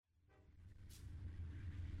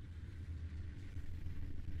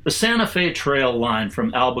The Santa Fe Trail line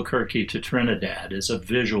from Albuquerque to Trinidad is a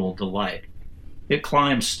visual delight. It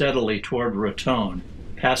climbs steadily toward Raton,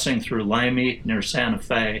 passing through Limey near Santa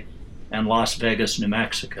Fe and Las Vegas, New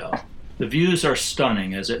Mexico. The views are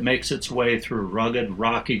stunning as it makes its way through rugged,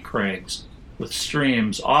 rocky crags with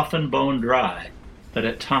streams often bone dry, but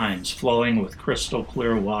at times flowing with crystal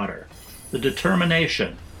clear water. The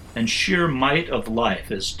determination and sheer might of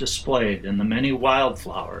life is displayed in the many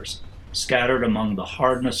wildflowers scattered among the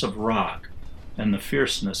hardness of rock and the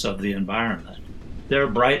fierceness of the environment. Their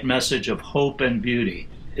bright message of hope and beauty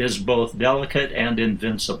is both delicate and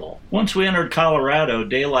invincible. Once we entered Colorado,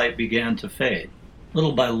 daylight began to fade.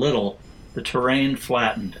 Little by little, the terrain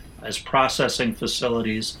flattened as processing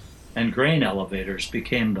facilities and grain elevators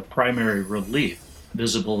became the primary relief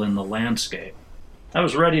visible in the landscape. I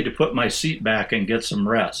was ready to put my seat back and get some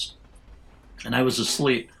rest, and I was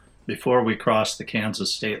asleep before we crossed the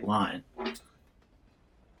Kansas state line.